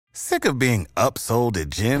Sick of being upsold at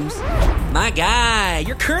gyms? My guy,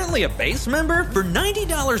 you're currently a base member? For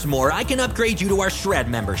 $90 more, I can upgrade you to our Shred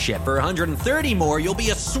membership. For $130 more, you'll be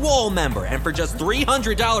a Swole member. And for just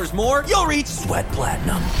 $300 more, you'll reach Sweat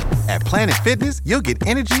Platinum. At Planet Fitness, you'll get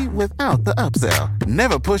energy without the upsell.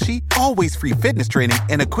 Never pushy, always free fitness training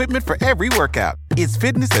and equipment for every workout. It's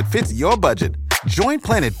fitness that fits your budget. Join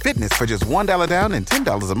Planet Fitness for just $1 down and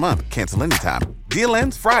 $10 a month. Cancel anytime. Deal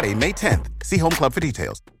ends Friday, May 10th. See Home Club for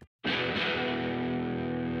details.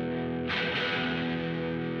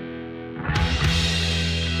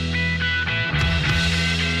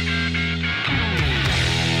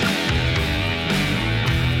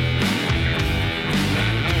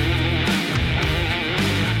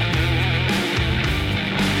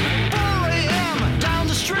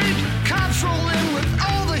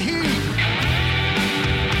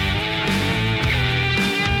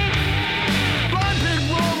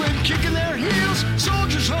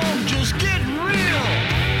 Soldiers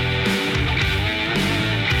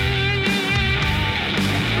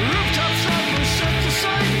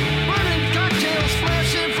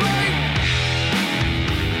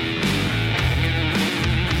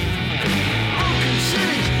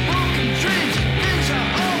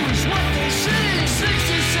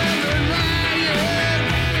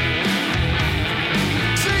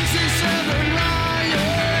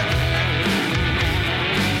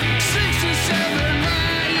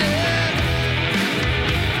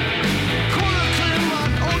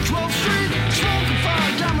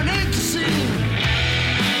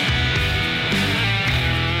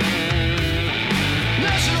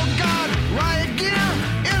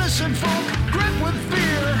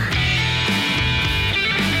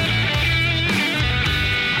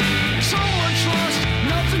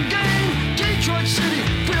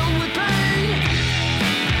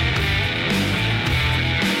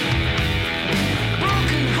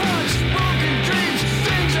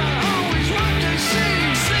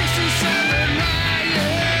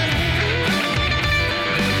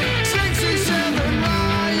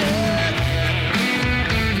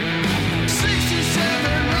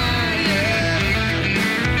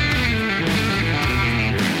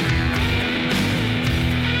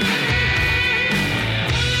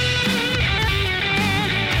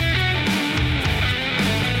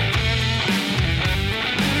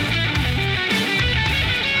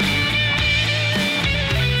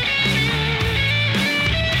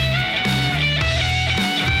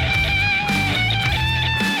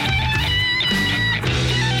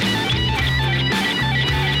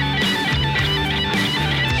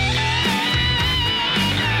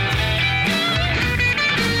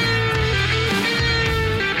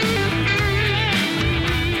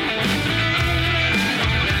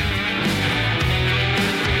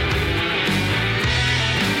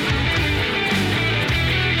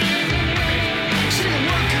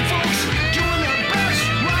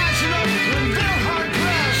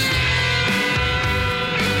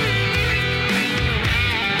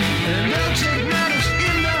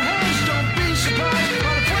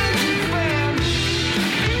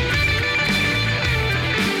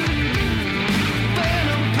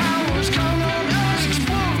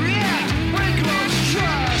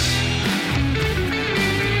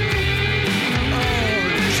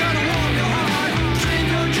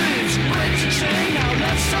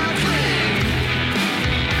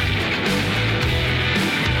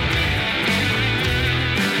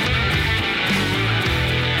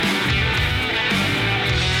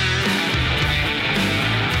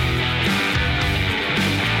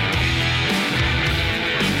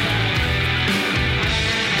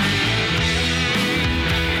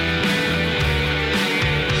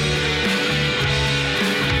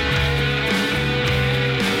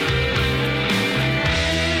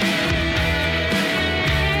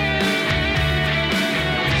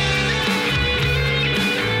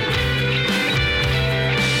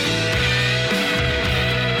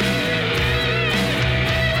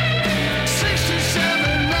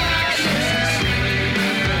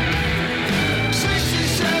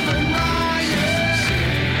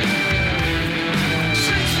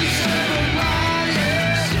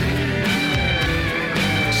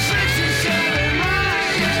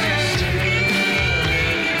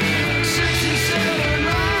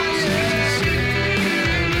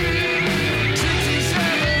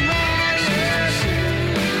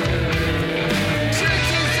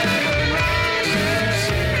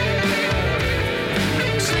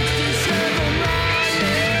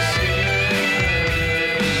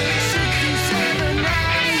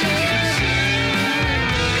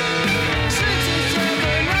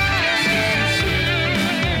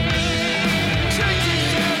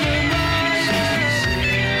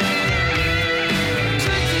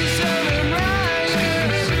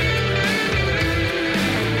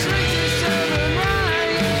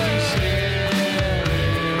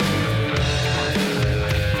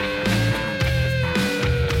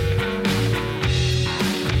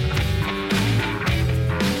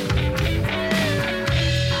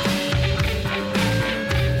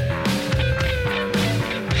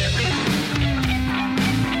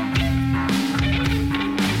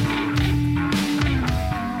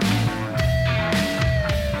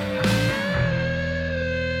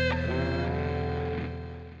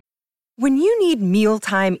When you need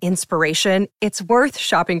mealtime inspiration, it's worth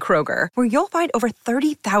shopping Kroger, where you'll find over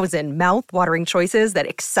 30,000 mouth-watering choices that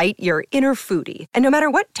excite your inner foodie. And no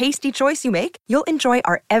matter what tasty choice you make, you'll enjoy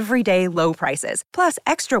our everyday low prices, plus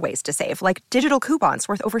extra ways to save, like digital coupons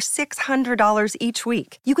worth over $600 each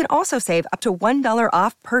week. You can also save up to $1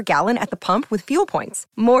 off per gallon at the pump with fuel points.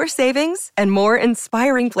 More savings and more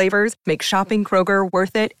inspiring flavors make shopping Kroger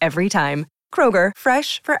worth it every time. Kroger,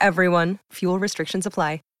 fresh for everyone. Fuel restrictions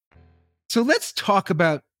apply. So let's talk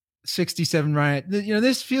about 67 Riot.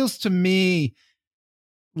 This feels to me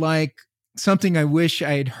like something I wish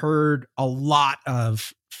I had heard a lot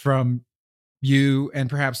of from you and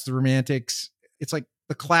perhaps the Romantics. It's like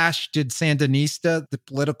the Clash did Sandinista, the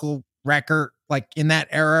political record, like in that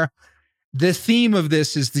era. The theme of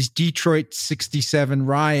this is these Detroit 67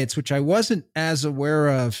 riots, which I wasn't as aware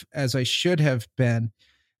of as I should have been.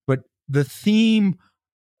 But the theme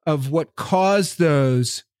of what caused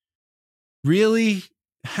those really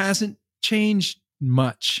hasn't changed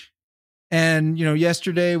much. And,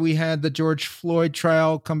 yesterday we had the George Floyd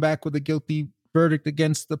trial come back with a guilty verdict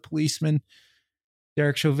against the policeman,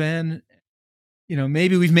 Derek Chauvin.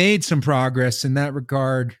 Maybe we've made some progress in that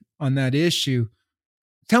regard on that issue.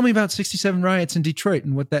 Tell me about 67 Riots in Detroit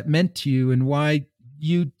and what that meant to you and why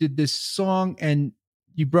you did this song. And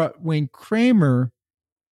you brought Wayne Kramer,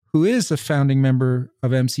 who is a founding member of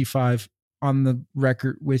MC5, on the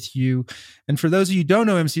record with you. And for those of you who don't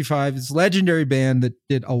know MC5, it's a legendary band that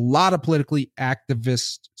did a lot of politically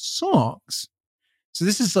activist songs. So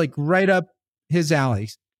this is like right up his alley.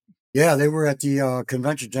 Yeah, they were at the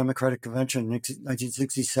Democratic Convention in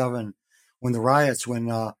 1967 when the riots, when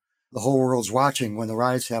the whole world's watching, when the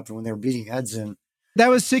riots happened, when they were beating heads in. That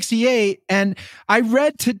was 68. And I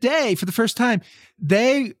read today for the first time,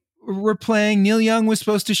 they were playing. Neil Young was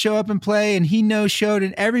supposed to show up and play, and he no-showed,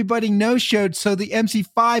 and everybody no-showed. So the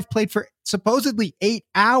MC5 played for supposedly 8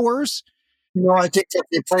 hours. I think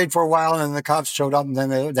they played for a while, and then the cops showed up, and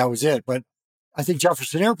then that was it. But I think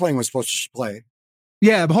Jefferson Airplane was supposed to play.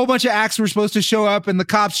 Yeah, a whole bunch of acts were supposed to show up, and the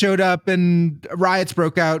cops showed up, and riots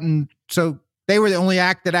broke out. And so they were the only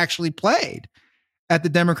act that actually played at the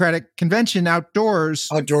Democratic Convention outdoors.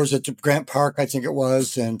 Outdoors at the Grant Park, I think it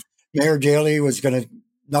was. And Mayor Daley was going to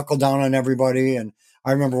knuckle down on everybody. And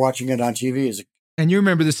I remember watching it on TV. And you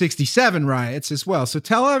remember the 67 riots as well. So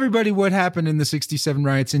tell everybody what happened in the 67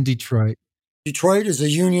 riots in Detroit. Detroit is a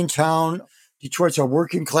union town. Detroit's a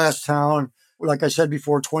working class town. Like I said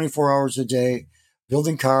before, 24 hours a day,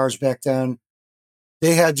 building cars back then.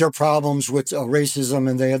 They had their problems with racism,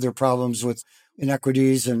 and they had their problems with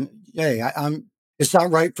inequities. And hey, it's not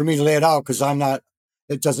right for me to lay it out because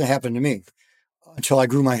it doesn't happen to me. Until I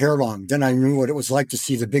grew my hair long. Then I knew what it was like to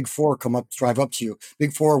see the Big Four drive up to you.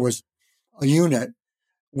 Big Four was a unit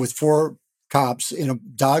with 4 cops in a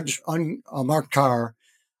Dodge unmarked car.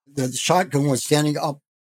 The shotgun was standing up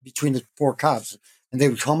between the 4 cops, and they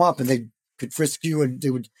would come up and they could frisk you, and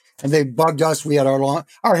they bugged us. We had our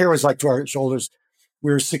hair was like to our shoulders.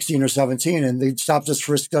 We were 16 or 17, and they stopped us,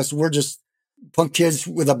 frisked us. We're just punk kids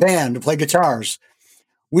with a band to play guitars.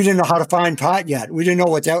 We didn't know how to find pot yet. We didn't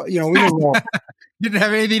know what that, we didn't know. Didn't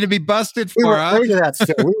have anything to be busted for. We were afraid of that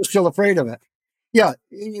still. We were still afraid of it. Yeah.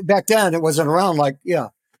 Back then it wasn't around you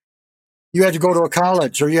had to go to a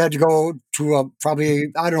college or you had to go to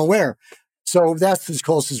probably, I don't know where. So that's as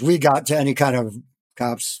close as we got to any kind of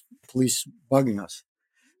cops, police bugging us.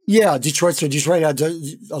 Yeah. Detroit had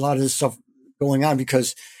a lot of this stuff going on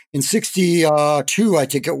because in 62, I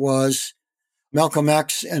think it was, Malcolm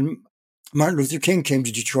X and Martin Luther King came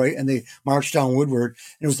to Detroit and they marched down Woodward,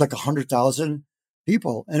 and it was like 100,000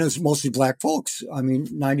 people, and it was mostly black folks. I mean,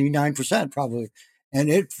 99% probably. And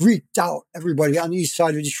it freaked out everybody on the east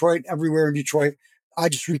side of Detroit, everywhere in Detroit. I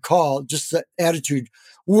just recall just the attitude.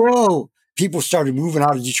 Whoa, people started moving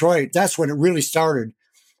out of Detroit. That's when it really started.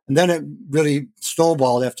 And then it really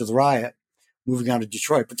snowballed after the riot, moving out of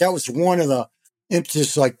Detroit. But that was one of the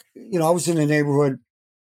impetus. I was in a neighborhood,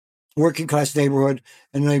 working class neighborhood,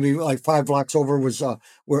 and maybe like 5 blocks over was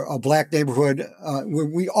where a black neighborhood where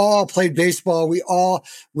we all played baseball. We all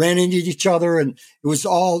ran into each other, and it was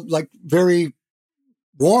all like very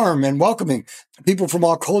warm and welcoming. People from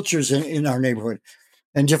all cultures in our neighborhood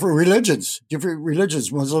and different religions,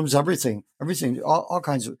 Muslims, everything, all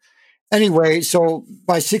kinds of. Anyway, so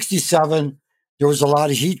by 67, there was a lot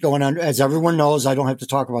of heat going on. As everyone knows, I don't have to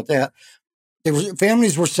talk about that.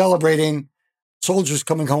 Families were celebrating soldiers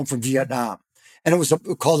coming home from Vietnam. And it was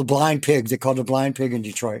called a blind pig. They called it a blind pig in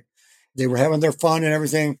Detroit. They were having their fun and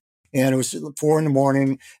everything. And it was 4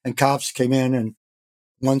 a.m, and cops came in, and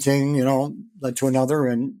one thing, led to another.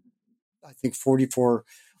 And I think 44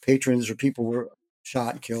 patrons or people were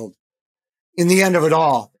shot and killed. in the end of it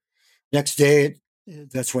all, next day,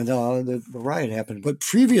 that's when the riot happened. But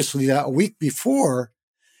previously, that a week before,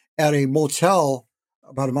 at a motel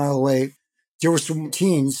about a mile away, there were some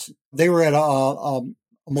teens. They were at a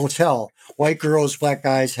motel, white girls, black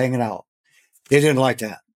guys hanging out. They didn't like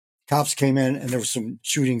that. Cops came in, and there were some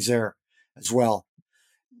shootings there as well.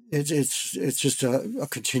 It's just a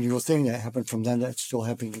continual thing that happened from then that's still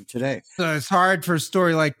happening today. So it's hard for a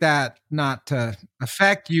story like that not to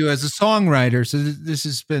affect you as a songwriter. So this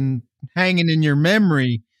has been hanging in your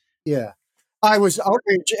memory. Yeah. I was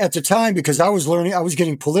outraged at the time because I was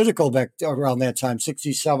getting political back around that time,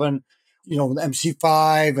 67,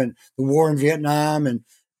 MC5 and the war in Vietnam and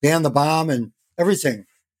ban the bomb and everything.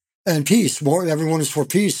 And peace. Everyone was for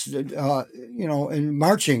peace, and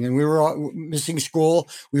marching. And we were all missing school.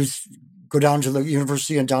 We would go down to the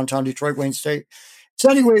university in downtown Detroit, Wayne State.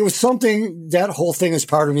 So anyway, it was something, that whole thing is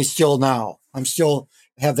part of me still now. I'm still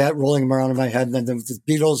have that rolling around in my head. And then the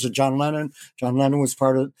Beatles and John Lennon. John Lennon was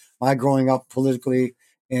part of my growing up politically.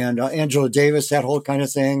 And Angela Davis, that whole kind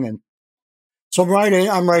of thing. And so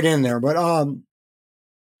I'm right in there. But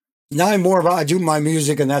now I'm more about, I do my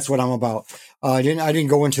music, and that's what I'm about. I didn't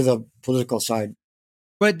go into the political side.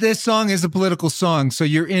 But this song is a political song, so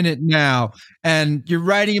you're in it now, and you're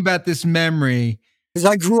writing about this memory. Because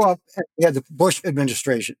I grew up, you had the Bush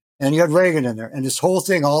administration, and you had Reagan in there, and this whole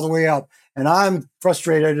thing all the way up. And I'm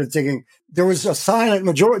frustrated and thinking there was a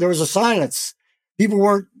silence. People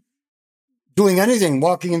weren't doing anything,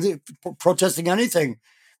 protesting anything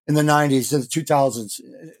in the 90s and the 2000s.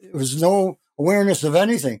 There was no awareness of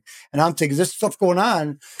anything. And I'm thinking, this stuff going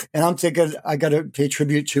on, and I'm thinking, I got to pay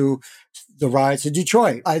tribute to the riots in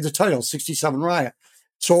Detroit. I had the title, 67 Riot.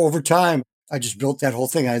 So over time, I just built that whole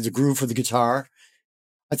thing. I had the groove for the guitar.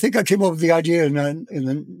 I think I came up with the idea in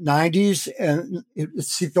the 90s, and it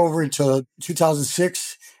seeped over into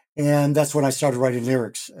 2006. And that's when I started writing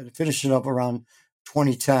lyrics. I finished it up around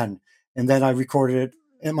 2010. And then I recorded it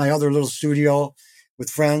in my other little studio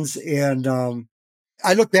with friends. And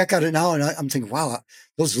I look back at it now, and I'm thinking, wow,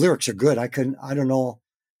 those lyrics are good. I don't know.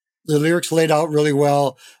 The lyrics laid out really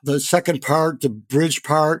well. The second part, the bridge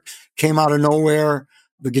part, came out of nowhere.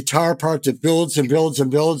 The guitar part that builds and builds and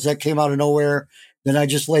builds, that came out of nowhere. Then I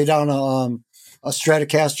just lay down a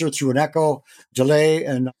Stratocaster through an echo delay,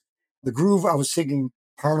 and the groove, I was singing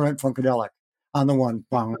Parliament Funkadelic on the one.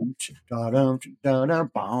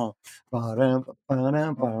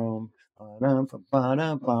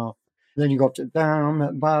 Then you go up to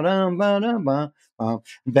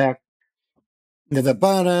back to the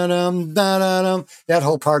that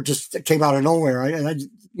whole part just came out of nowhere. And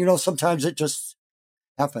sometimes it just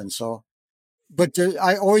happens. So, but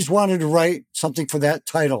I always wanted to write something for that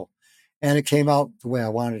title, and it came out the way I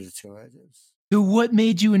wanted it to. So what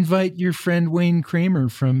made you invite your friend Wayne Kramer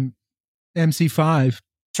from MC5?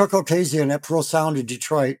 Chuck Ocasio at Pearl Sound in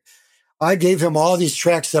Detroit. I gave him all these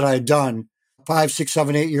tracks that I had done 5, 6,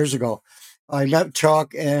 7, 8 years ago. I met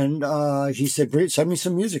Chuck, and he said, send me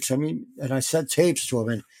some music. And I sent tapes to him,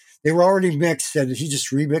 and they were already mixed, and he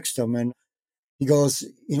just remixed them. And he goes,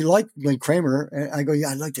 he liked Wayne Kramer. And I go, yeah,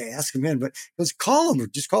 I'd like to ask him in, but he goes, just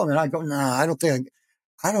call him. And I go, nah, I don't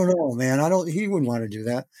know, man. He wouldn't want to do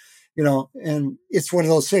that. And it's one of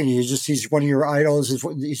those things. He's one of your idols.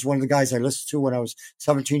 He's one of the guys I listened to when I was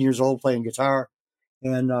 17 years old playing guitar.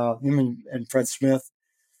 And him and Fred Smith,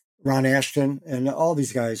 Ron Ashton, and all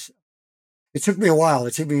these guys. It took me a while.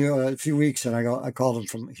 It took me a few weeks, and I called him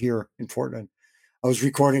from here in Portland. I was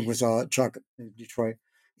recording with Chuck in Detroit.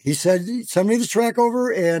 He said, send me the track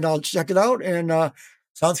over, and I'll check it out. And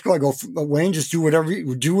sounds cool. I go, Wayne, just do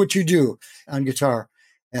what you do on guitar.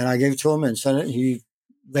 And I gave it to him and sent it. He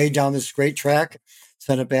laid down this great track,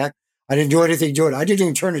 sent it back. I didn't do anything to it. I didn't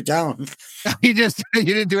even turn it down. You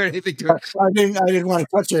didn't do anything to it. I didn't want to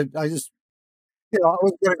touch it. I just, I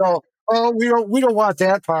was going to go, oh, we don't want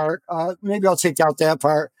that part. Maybe I'll take out that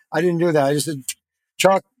part. I didn't do that. I just said,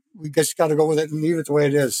 Chuck, we just got to go with it and leave it the way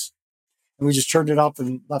it is. And we just turned it up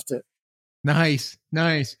and left it. Nice.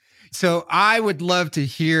 So I would love to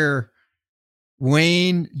hear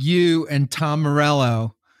Wayne, you, and Tom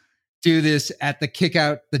Morello do this at the Kick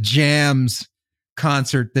Out the Jams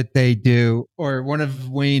concert that they do, or one of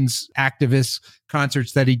Wayne's activist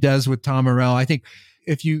concerts that he does with Tom Morello. I think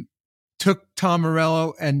if you took Tom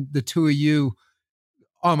Morello and the two of you,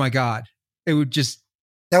 oh my God, that would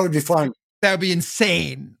be fun. That would be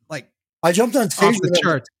insane. Like, I jumped on stage off the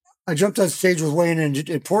charts. I jumped on stage with Wayne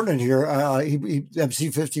in Portland here. He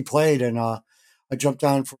MC50 played, and I jumped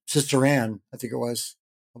on for Sister Ann, I think it was,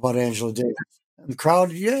 about Angela Davis. And the crowd,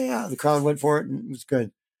 the crowd went for it, and it was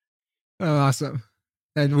good. Oh, awesome.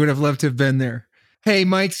 I would have loved to have been there. Hey,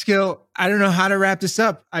 Mike Skill, I don't know how to wrap this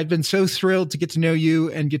up. I've been so thrilled to get to know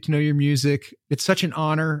you and get to know your music. It's such an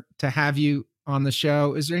honor to have you on the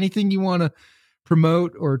show. Is there anything you want to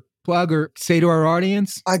promote or plug or say to our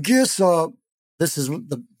audience? I guess this is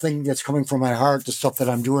the thing that's coming from my heart. The stuff that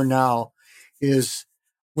I'm doing now is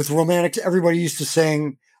with Romantics. Everybody used to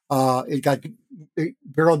sing. It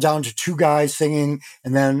barreled down to two guys singing,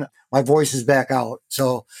 and then my voice is back out.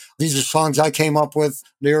 So these are songs I came up with,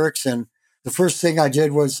 lyrics, and the first thing I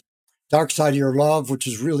did was Dark Side of Your Love, which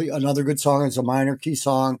is really another good song. It's a minor key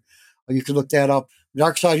song. You can look that up.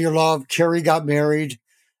 Dark Side of Your Love, Carrie Got Married,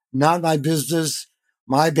 Not My Business,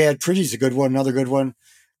 My Bad Pretty's a good one, another good one.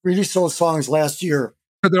 Released those songs last year.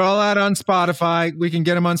 They're all out on Spotify. We can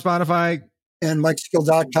get them on Spotify. And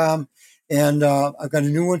MikeSkill.com. And I've got a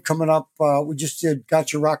new one coming up. We just did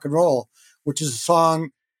Got Your Rock and Roll, which is a song,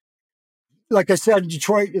 like I said,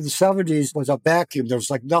 Detroit in the 70s was a vacuum. There was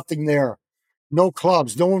like nothing there. No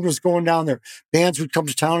clubs. No one was going down there. Bands would come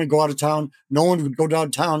to town and go out of town. No one would go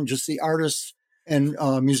downtown. Just the artists and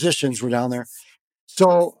musicians were down there.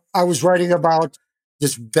 So I was writing about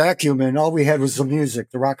this vacuum, and all we had was the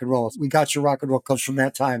music, the rock and roll. We Got Your Rock and Roll comes from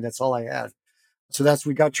that time. That's all I had. So that's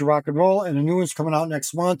We Got Your Rock and Roll. And a new one's coming out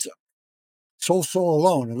next month. Soul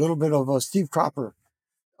Alone, a little bit of Steve Cropper.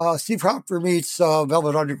 Steve Cropper meets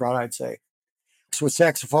Velvet Underground, I'd say. So with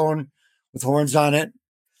saxophone, with horns on it.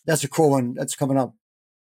 That's a cool one. That's coming up.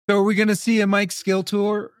 So are we going to see a Mike Skill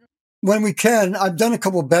tour? When we can. I've done a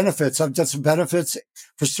couple of benefits. I've done some benefits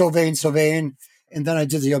for Sylvain. And then I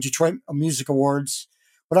did the Detroit Music Awards.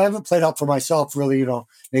 But I haven't played out for myself, really,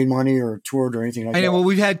 made money or toured or anything like that. I know. Well,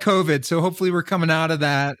 we've had COVID, so hopefully we're coming out of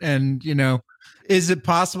that. And, is it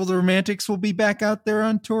possible the Romantics will be back out there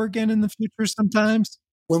on tour again in the future sometimes?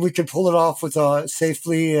 When we can pull it off with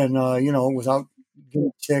safely and, without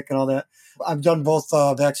getting sick and all that. I've done both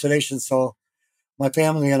vaccinations, so my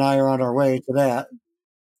family and I are on our way to that.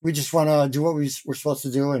 We just want to do what we're supposed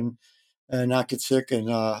to do and not get sick, and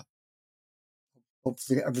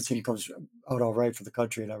hopefully everything comes out all right for the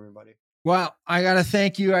country and everybody. Well, I got to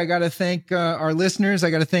thank you. I got to thank our listeners. I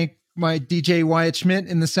got to thank my DJ Wyatt Schmidt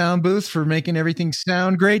in the sound booth for making everything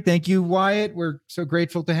sound great. Thank you, Wyatt. We're so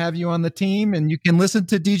grateful to have you on the team. And you can listen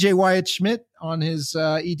to DJ Wyatt Schmidt on his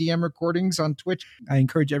EDM recordings on Twitch. I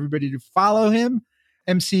encourage everybody to follow him.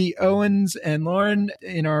 MC Owens and Lauren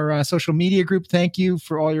in our social media group. Thank you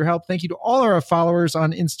for all your help. Thank you to all our followers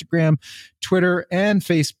on Instagram, Twitter, and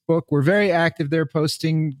Facebook. We're very active there,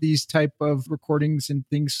 posting these type of recordings and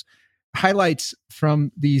things, highlights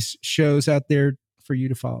from these shows out there for you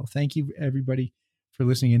to follow. Thank you, everybody, for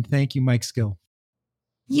listening. And thank you, Mike Skill.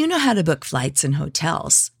 You know how to book flights and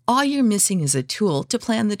hotels. All you're missing is a tool to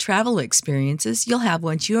plan the travel experiences you'll have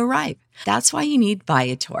once you arrive. That's why you need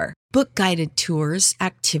Viator. Book guided tours,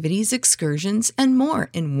 activities, excursions, and more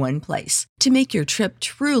in one place to make your trip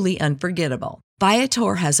truly unforgettable.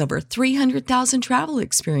 Viator has over 300,000 travel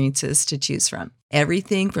experiences to choose from.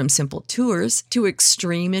 Everything from simple tours to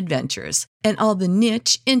extreme adventures and all the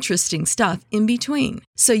niche, interesting stuff in between.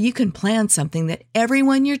 So you can plan something that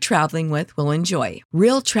everyone you're traveling with will enjoy.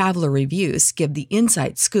 Real traveler reviews give the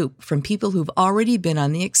inside scoop from people who've already been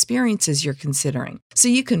on the experiences you're considering. So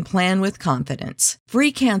you can plan with confidence.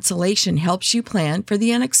 Free cancellation helps you plan for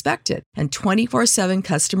the unexpected. And 24/7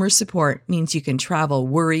 customer support means you can travel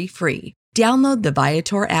worry-free. Download the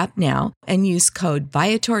Viator app now and use code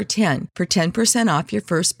Viator10 for 10% off your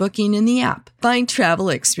first booking in the app. Find travel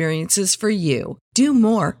experiences for you. Do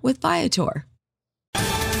more with Viator.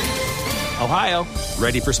 Ohio,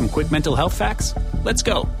 ready for some quick mental health facts? Let's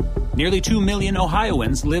go. Nearly 2 million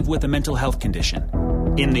Ohioans live with a mental health condition.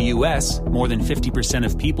 In the U.S., more than 50%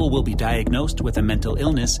 of people will be diagnosed with a mental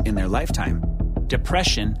illness in their lifetime.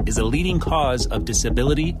 Depression is a leading cause of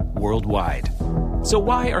disability worldwide. So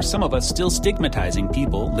why are some of us still stigmatizing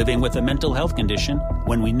people living with a mental health condition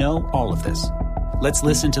when we know all of this? Let's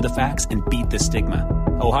listen to the facts and beat the stigma.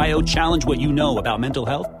 Ohio, challenge what you know about mental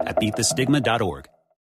health at beatthestigma.org.